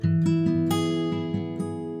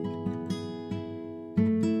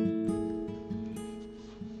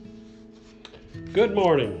Good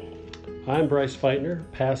morning. I'm Bryce Feitner,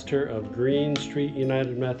 pastor of Green Street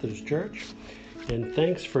United Methodist Church, and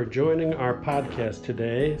thanks for joining our podcast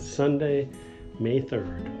today, Sunday, May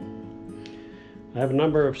 3rd. I have a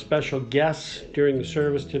number of special guests during the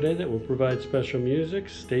service today that will provide special music: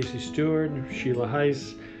 Stacy Stewart, Sheila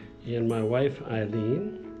Heiss, and my wife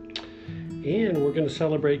Eileen. And we're going to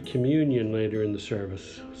celebrate communion later in the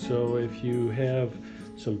service. So if you have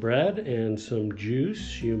some bread and some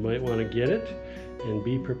juice, you might want to get it and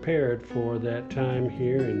be prepared for that time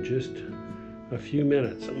here in just a few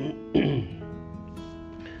minutes.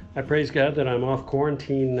 I praise God that I'm off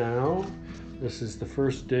quarantine now. This is the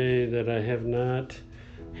first day that I have not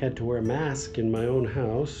had to wear a mask in my own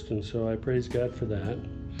house, and so I praise God for that.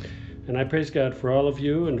 And I praise God for all of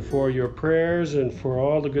you and for your prayers and for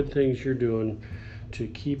all the good things you're doing to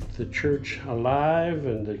keep the church alive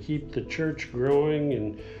and to keep the church growing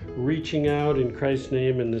and reaching out in Christ's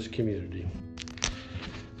name in this community.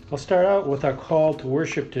 I'll start out with our call to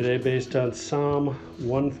worship today based on Psalm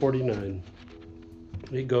 149.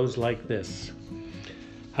 It goes like this: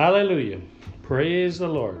 Hallelujah, praise the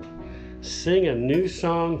Lord. Sing a new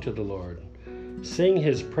song to the Lord. Sing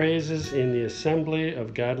his praises in the assembly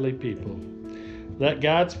of godly people. Let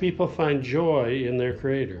God's people find joy in their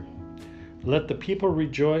Creator. Let the people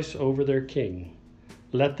rejoice over their King.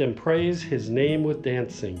 Let them praise his name with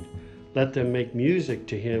dancing. Let them make music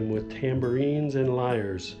to him with tambourines and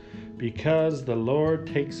lyres, because the Lord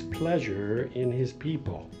takes pleasure in his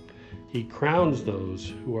people. He crowns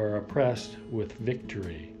those who are oppressed with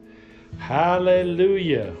victory.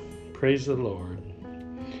 Hallelujah! Praise the Lord.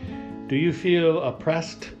 Do you feel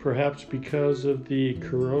oppressed, perhaps because of the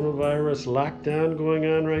coronavirus lockdown going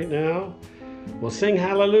on right now? Well, sing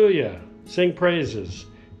hallelujah, sing praises,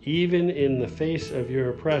 even in the face of your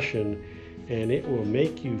oppression, and it will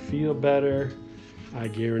make you feel better. I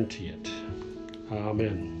guarantee it.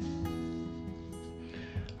 Amen.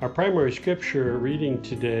 Our primary scripture reading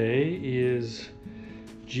today is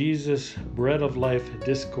Jesus' Bread of Life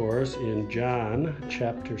discourse in John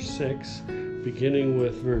chapter 6, beginning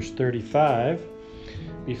with verse 35.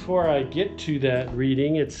 Before I get to that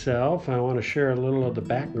reading itself, I want to share a little of the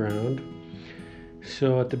background.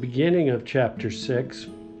 So at the beginning of chapter 6,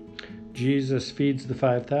 Jesus feeds the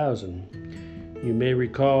 5,000. You may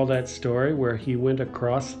recall that story where he went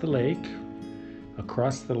across the lake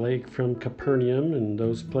from Capernaum and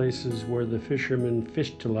those places where the fishermen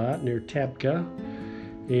fished a lot near Tabgha,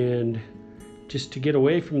 and just to get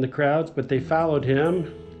away from the crowds, but they followed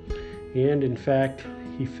him, and in fact,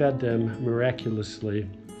 he fed them miraculously.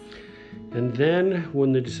 And then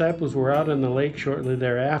when the disciples were out on the lake shortly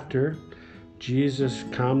thereafter, Jesus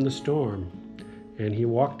calmed the storm, and he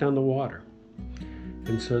walked on the water.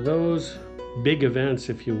 And so those big events,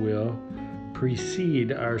 if you will,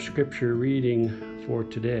 precede our scripture reading for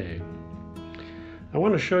today. I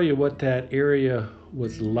want to show you what that area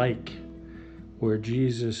was like where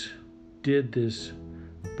Jesus did this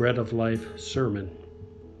Bread of Life sermon.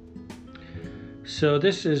 So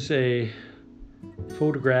this is a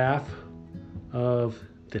photograph of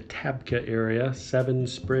the Tabgha area. Seven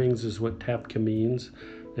Springs is what Tabgha means.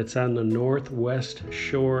 It's on the northwest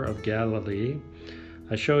shore of Galilee.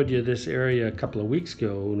 I showed you this area a couple of weeks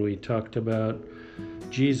ago when we talked about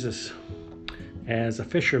Jesus as a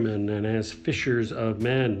fisherman and as fishers of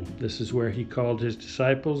men. This is where he called his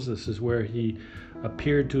disciples. This is where he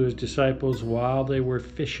appeared to his disciples while they were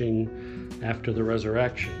fishing after the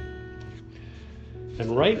resurrection.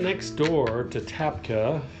 And right next door to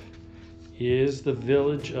Tabgha is the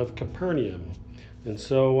village of Capernaum. And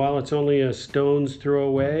so while it's only a stone's throw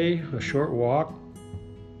away, a short walk,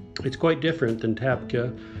 it's quite different than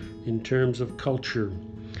Tabgha in terms of culture.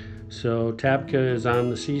 So Tabgha is on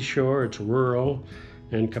the seashore, it's rural,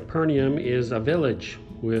 and Capernaum is a village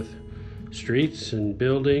with streets and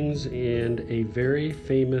buildings and a very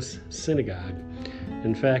famous synagogue.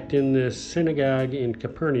 In fact, in this synagogue in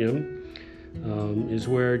Capernaum is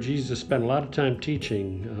where Jesus spent a lot of time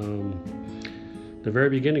teaching. The very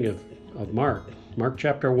beginning of Mark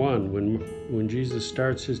chapter 1, when Jesus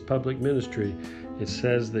starts his public ministry, it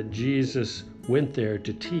says that Jesus went there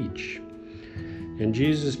to teach. And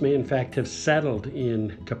Jesus may in fact have settled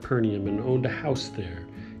in Capernaum and owned a house there.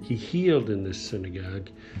 He healed in this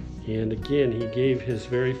synagogue. And again, he gave his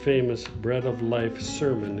very famous Bread of Life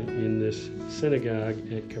sermon in this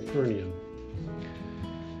synagogue at Capernaum.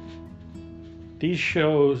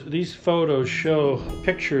 These photos show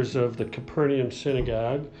pictures of the Capernaum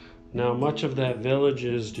synagogue. Now, much of that village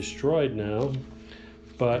is destroyed now,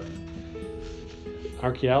 but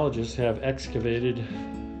archaeologists have excavated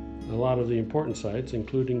a lot of the important sites,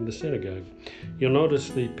 including the synagogue. You'll notice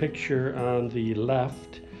the picture on the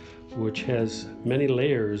left, which has many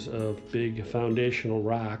layers of big foundational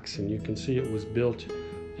rocks, and you can see it was built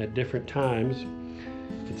at different times.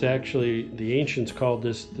 It's actually, the ancients called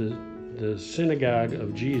this the synagogue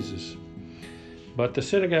of Jesus. But the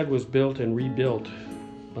synagogue was built and rebuilt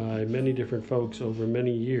by many different folks over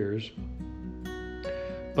many years.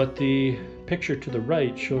 But the picture to the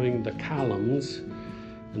right showing the columns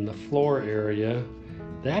and the floor area,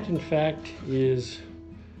 that in fact is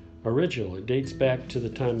original. It dates back to the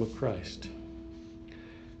time of Christ.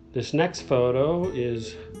 This next photo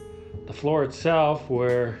is the floor itself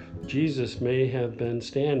where Jesus may have been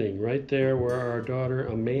standing. Right there where our daughter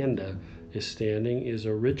Amanda is standing is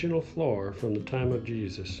original floor from the time of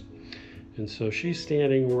Jesus. And so she's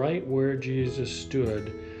standing right where Jesus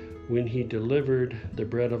stood when he delivered the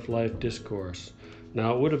Bread of Life discourse.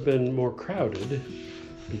 Now, it would have been more crowded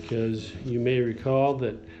because you may recall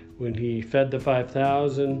that when he fed the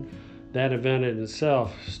 5,000, that event in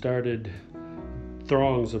itself started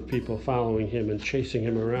throngs of people following him and chasing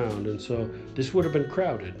him around. And so this would have been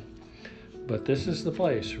crowded. But this is the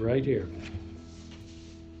place right here.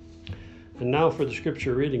 And now for the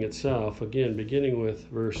scripture reading itself, again, beginning with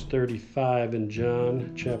verse 35 in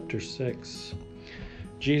John chapter 6.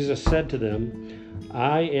 Jesus said to them,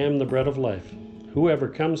 I am the bread of life. Whoever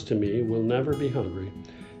comes to me will never be hungry,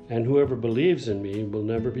 and whoever believes in me will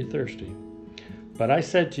never be thirsty. But I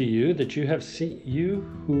said to you that you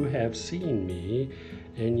who have seen me,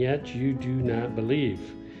 and yet you do not believe.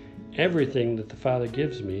 Everything that the Father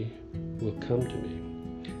gives me will come to me.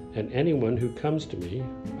 And anyone who comes to me,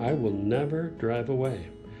 I will never drive away.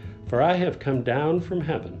 For I have come down from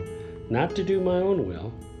heaven, not to do my own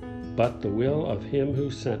will, but the will of him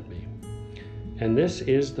who sent me. And this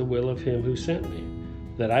is the will of him who sent me,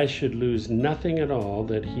 that I should lose nothing at all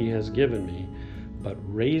that he has given me, but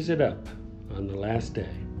raise it up on the last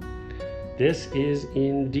day. This is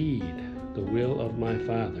indeed the will of my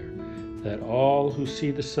Father, that all who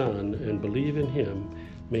see the Son and believe in him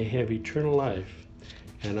may have eternal life,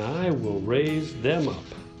 and I will raise them up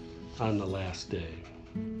on the last day.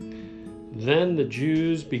 Then the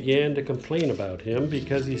Jews began to complain about him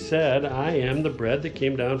because he said, I am the bread that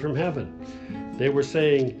came down from heaven. They were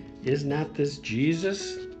saying, is not this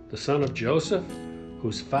Jesus, the son of Joseph,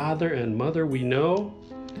 whose father and mother we know?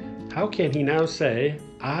 How can he now say,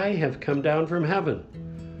 I have come down from heaven?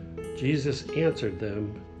 Jesus answered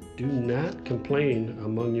them, do not complain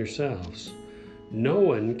among yourselves. No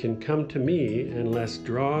one can come to me unless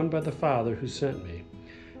drawn by the Father who sent me,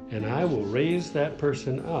 and I will raise that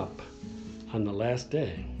person up on the last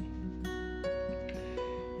day.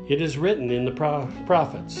 It is written in the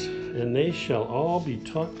prophets, and they shall all be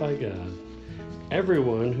taught by God.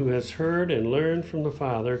 Everyone who has heard and learned from the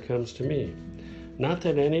Father comes to me. Not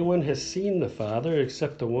that anyone has seen the Father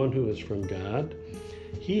except the one who is from God.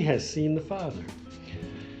 He has seen the Father.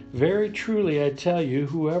 Very truly I tell you,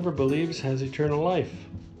 whoever believes has eternal life.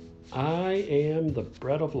 I am the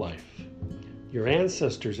bread of life. Your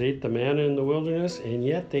ancestors ate the manna in the wilderness, and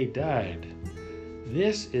yet they died.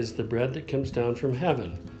 This is the bread that comes down from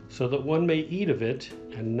heaven, so that one may eat of it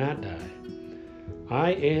and not die.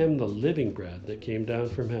 I am the living bread that came down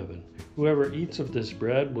from heaven. Whoever eats of this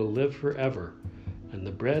bread will live forever, and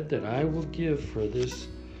the bread that I will give for this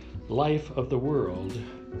life of the world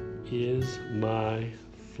is my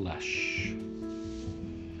flesh.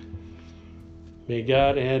 May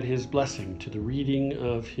God add his blessing to the reading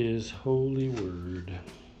of his holy word.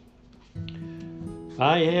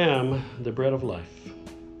 I am the bread of life.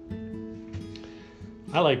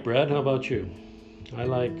 I like bread. How about you? I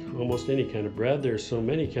like almost any kind of bread. There's so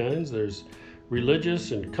many kinds. There's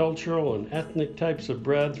religious and cultural and ethnic types of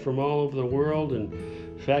bread from all over the world. And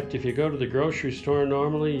in fact, if you go to the grocery store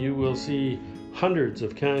normally, you will see hundreds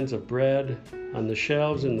of kinds of bread on the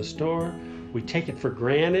shelves in the store. We take it for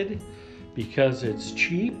granted because it's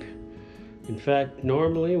cheap. In fact,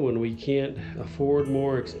 normally when we can't afford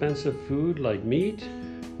more expensive food like meat,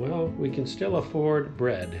 well, we can still afford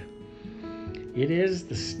bread. It is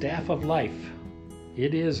the staff of life.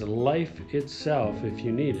 It is life itself if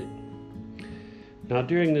you need it. Now,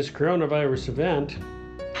 during this coronavirus event,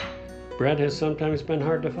 bread has sometimes been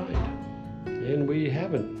hard to find, and we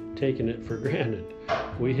haven't taken it for granted.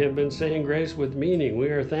 We have been saying grace with meaning. We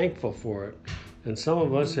are thankful for it. And some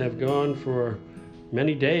of us have gone for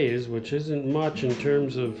many days, which isn't much in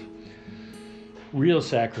terms of real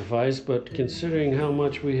sacrifice, but considering how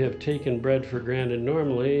much we have taken bread for granted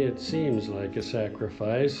normally, it seems like a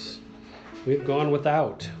sacrifice. We've gone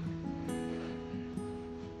without.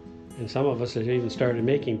 And some of us have even started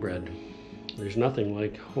making bread. There's nothing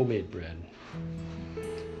like homemade bread.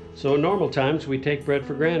 So in normal times, we take bread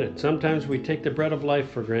for granted. Sometimes we take the bread of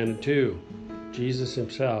life for granted too. Jesus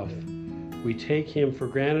himself. We take him for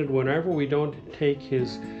granted whenever we don't take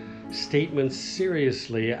his statements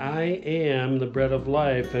seriously. I am the bread of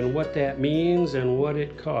life, and what that means and what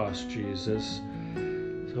it costs, Jesus.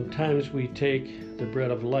 Sometimes we take the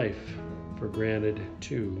bread of life for granted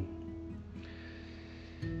too.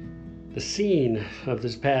 The scene of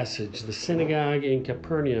this passage, the synagogue in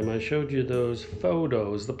Capernaum, I showed you those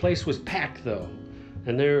photos. The place was packed though,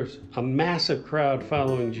 and there's a massive crowd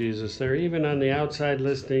following Jesus. They're even on the outside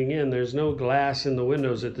listening in. There's no glass in the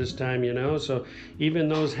windows at this time, so even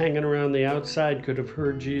those hanging around the outside could have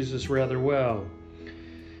heard Jesus rather well.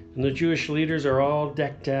 And the Jewish leaders are all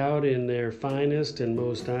decked out in their finest and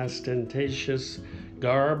most ostentatious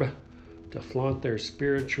garb to flaunt their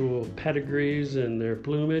spiritual pedigrees and their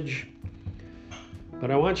plumage. But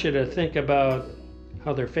I want you to think about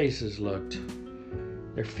how their faces looked.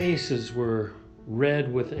 Their faces were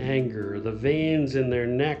red with anger. The veins in their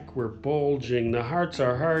neck were bulging. The hearts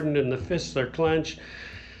are hardened and the fists are clenched.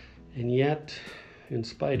 And yet, in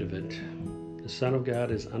spite of it, the Son of God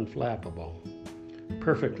is unflappable,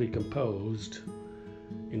 perfectly composed,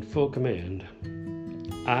 in full command.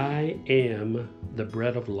 I am the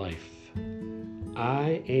bread of life.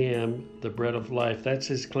 I am the bread of life. That's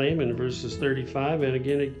his claim in verses 35 and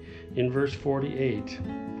again in verse 48.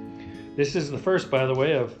 This is the first, by the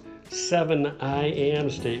way, of 7 I am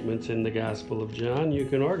statements in the Gospel of John. You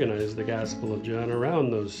can organize the Gospel of John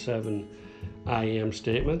around those 7 I am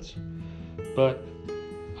statements. But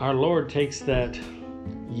our Lord takes that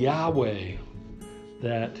Yahweh,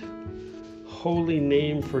 that holy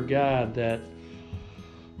name for God, that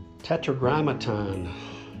tetragrammaton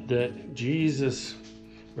that Jesus,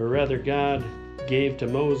 or rather God, gave to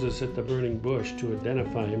Moses at the burning bush to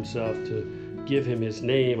identify himself, to give him his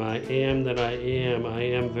name. I am that I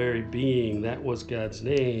am very being. That was God's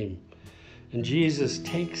name. And Jesus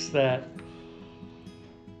takes that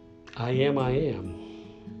I am,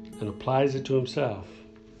 and applies it to himself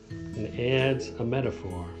and adds a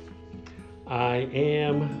metaphor. I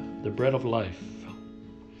am the bread of life.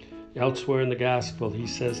 Elsewhere in the gospel, he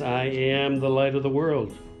says, I am the light of the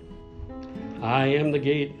world. I am the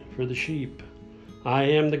gate for the sheep. I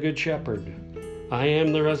am the good shepherd. I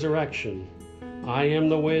am the resurrection. I am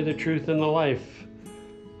the way, the truth, and the life.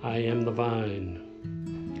 I am the vine.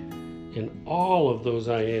 And all of those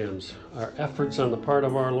I ams are efforts on the part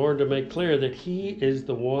of our Lord to make clear that he is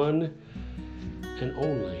the one and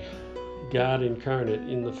only God incarnate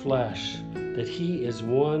in the flesh, that he is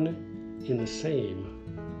one in the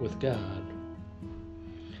same with God.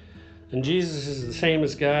 And Jesus is the same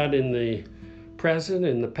as God in the present,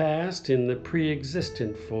 in the past, in the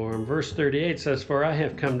pre-existent form. Verse 38 says, For I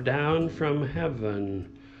have come down from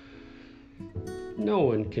heaven. No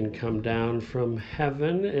one can come down from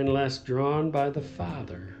heaven unless drawn by the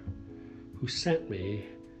Father who sent me,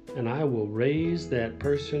 and I will raise that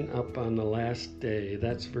person up on the last day.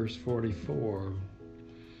 That's verse 44.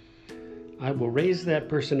 I will raise that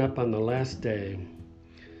person up on the last day,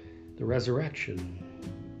 the resurrection.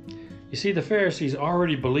 You see, the Pharisees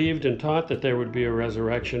already believed and taught that there would be a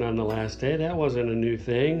resurrection on the last day. That wasn't a new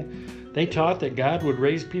thing. They taught that God would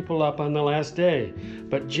raise people up on the last day.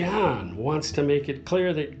 But John wants to make it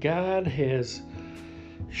clear that God has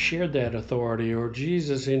shared that authority, or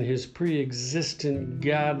Jesus in his pre-existent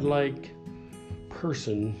God-like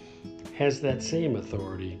person has that same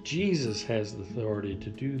authority. Jesus has the authority to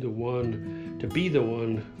be the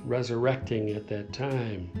one resurrecting at that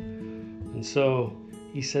time. And so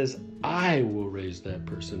he says, I will raise that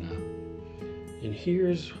person up. And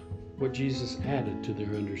here's what Jesus added to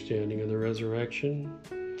their understanding of the resurrection.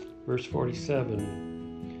 Verse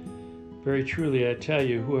 47, Very truly I tell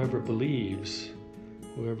you, whoever believes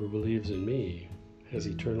in me has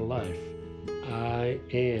eternal life. I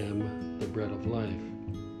am the bread of life.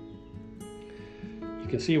 You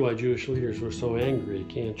can see why Jewish leaders were so angry,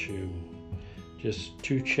 can't you? Just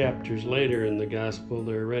 2 chapters later in the gospel,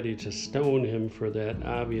 they're ready to stone him for that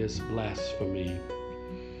obvious blasphemy.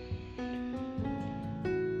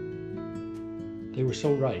 They were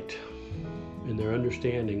so right in their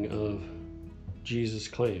understanding of Jesus'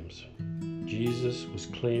 claims. Jesus was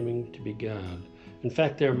claiming to be God. In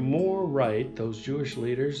fact, they're more right, those Jewish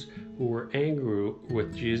leaders who were angry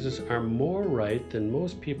with Jesus are more right than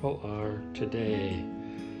most people are today.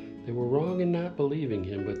 They were wrong in not believing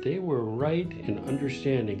him, but they were right in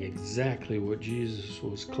understanding exactly what Jesus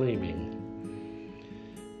was claiming.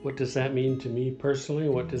 What does that mean to me personally?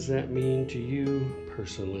 What does that mean to you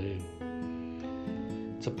personally?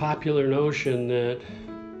 It's a popular notion that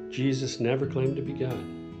Jesus never claimed to be God.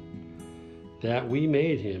 That we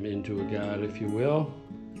made him into a God, if you will.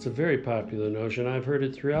 It's a very popular notion. I've heard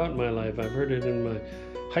it throughout my life. I've heard it in my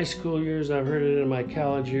high school years, I've heard it in my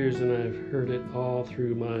college years, and I've heard it all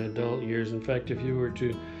through my adult years. In fact, if you were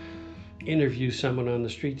to interview someone on the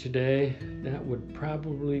street today, that would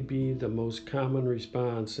probably be the most common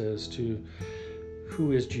response as to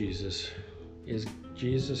who is Jesus. Is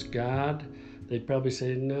Jesus God? They'd probably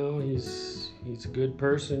say, no, he's a good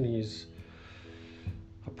person, he's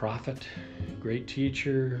a prophet, great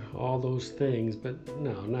teacher, all those things, but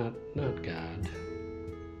no, not God.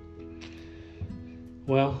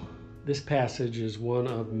 Well, this passage is one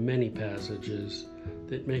of many passages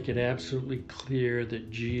that make it absolutely clear that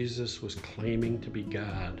Jesus was claiming to be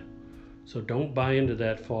God. So don't buy into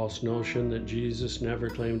that false notion that Jesus never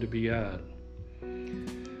claimed to be God.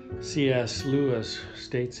 C.S. Lewis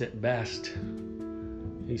states it best.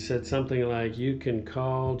 He said something like, you can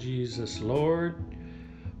call Jesus Lord,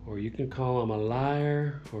 or you can call him a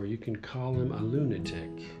liar, or you can call him a lunatic,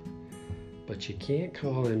 but you can't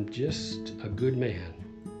call him just a good man.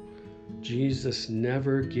 Jesus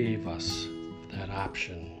never gave us that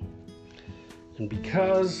option. And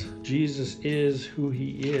because Jesus is who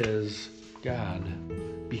he is, God,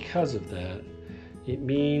 because of that, it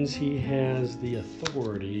means he has the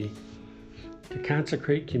authority to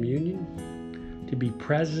consecrate communion, to be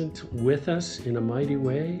present with us in a mighty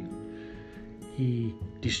way. He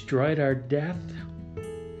destroyed our death,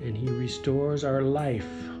 and he restores our life.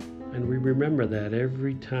 And we remember that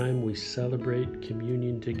every time we celebrate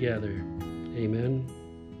communion together. Amen.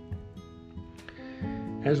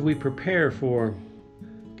 As we prepare for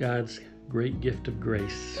God's great gift of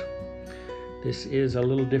grace, this is a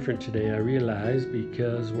little different today, I realize,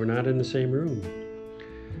 because we're not in the same room.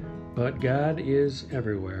 But God is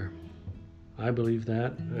everywhere. I believe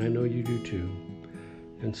that. I know you do too.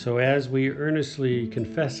 And so as we earnestly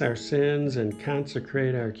confess our sins and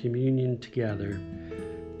consecrate our communion together,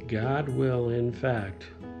 God will, in fact,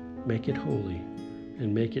 make it holy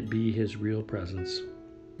and make it be his real presence.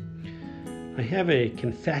 I have a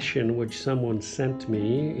confession which someone sent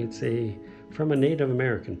me. It's from a Native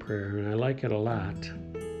American prayer, and I like it a lot.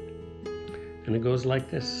 And it goes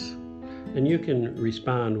like this. And you can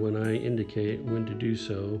respond when I indicate when to do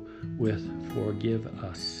so with "forgive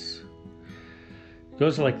us." It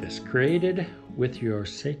goes like this. Created with your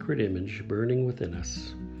sacred image burning within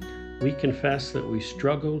us, we confess that we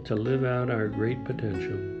struggle to live out our great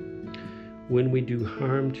potential. When we do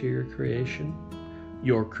harm to your creation,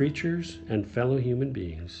 your creatures, and fellow human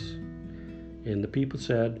beings. And the people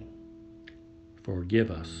said, forgive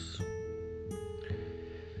us.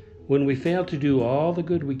 When we fail to do all the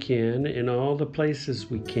good we can, in all the places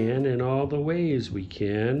we can, in all the ways we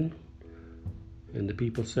can, and the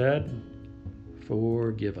people said,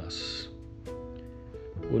 forgive us.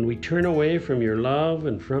 When we turn away from your love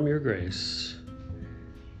and from your grace,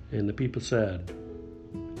 and the people said,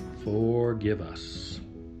 forgive us.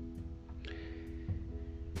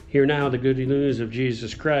 Hear now the good news of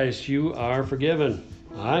Jesus Christ. You are forgiven.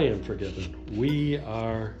 I am forgiven. We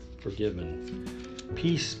are forgiven.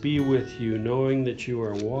 Peace be with you, knowing that you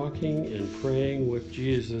are walking and praying with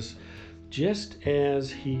Jesus, just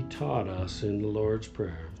as he taught us in the Lord's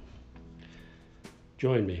Prayer.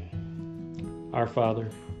 Join me. Our Father,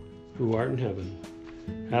 who art in heaven,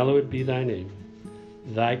 hallowed be thy name.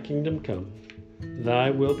 Thy kingdom come, thy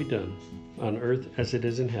will be done, on earth as it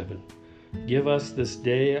is in heaven. Give us this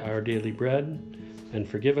day our daily bread, and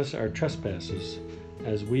forgive us our trespasses,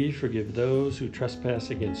 as we forgive those who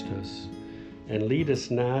trespass against us. And lead us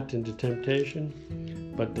not into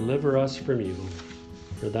temptation, but deliver us from evil.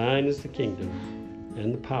 For thine is the kingdom,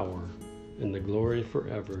 and the power, and the glory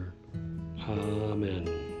forever. Amen.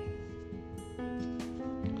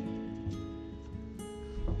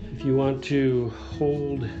 If you want to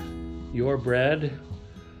hold your bread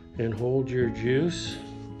and hold your juice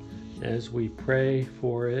as we pray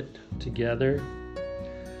for it together.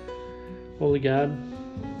 Holy God,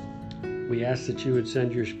 we ask that you would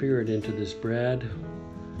send your Spirit into this bread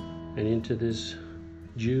and into this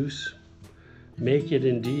juice. Make it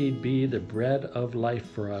indeed be the bread of life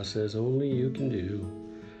for us, as only you can do.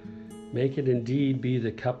 Make it indeed be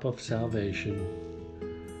the cup of salvation.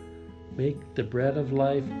 Make the bread of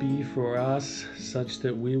life be for us such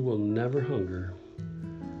that we will never hunger,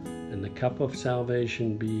 and the cup of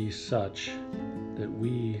salvation be such that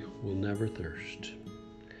we will never thirst.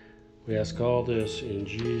 We ask all this in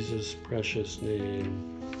Jesus' precious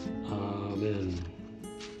name. Amen.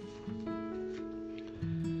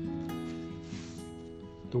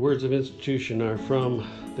 The words of institution are from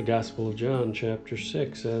the Gospel of John, chapter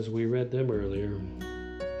 6, as we read them earlier.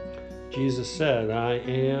 Jesus said, I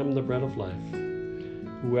am the bread of life.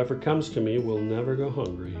 Whoever comes to me will never go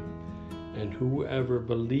hungry, and whoever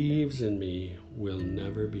believes in me will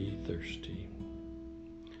never be thirsty.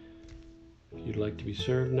 If you'd like to be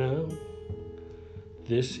served now,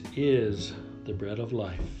 this is the bread of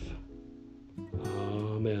life.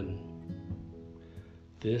 Amen.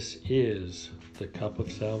 This is the cup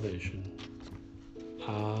of salvation.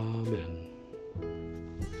 Amen.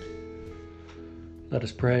 Let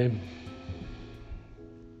us pray.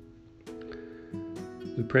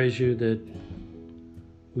 We praise you that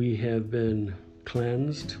we have been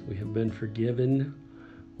cleansed, we have been forgiven,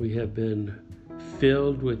 we have been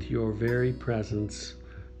filled with your very presence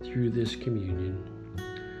through this communion.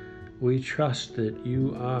 We trust that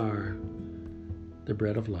you are the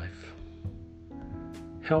bread of life.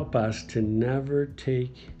 Help us to never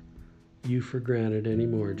take you for granted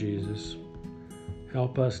anymore, Jesus.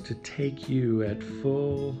 Help us to take you at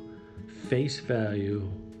full face value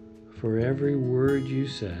for every word you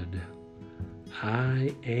said.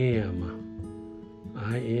 I am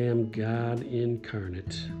God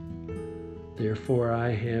incarnate. Therefore, I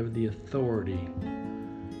have the authority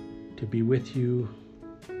to be with you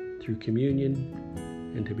through communion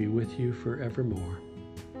and to be with you forevermore.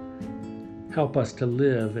 Help us to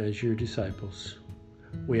live as your disciples.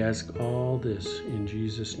 We ask all this in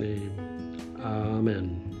Jesus' name.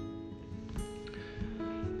 Amen.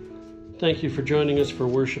 Thank you for joining us for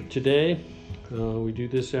worship today. We do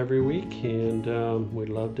this every week, and we'd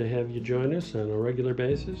love to have you join us on a regular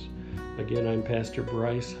basis. Again, I'm Pastor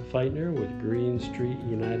Bryce Feitner with Green Street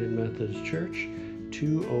United Methodist Church,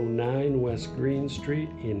 209 West Green Street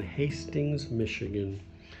in Hastings, Michigan.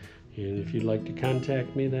 And if you'd like to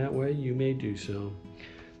contact me that way, you may do so.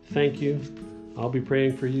 Thank you. I'll be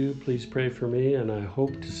praying for you. Please pray for me, and I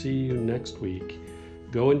hope to see you next week.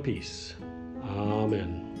 Go in peace.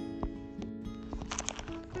 Amen.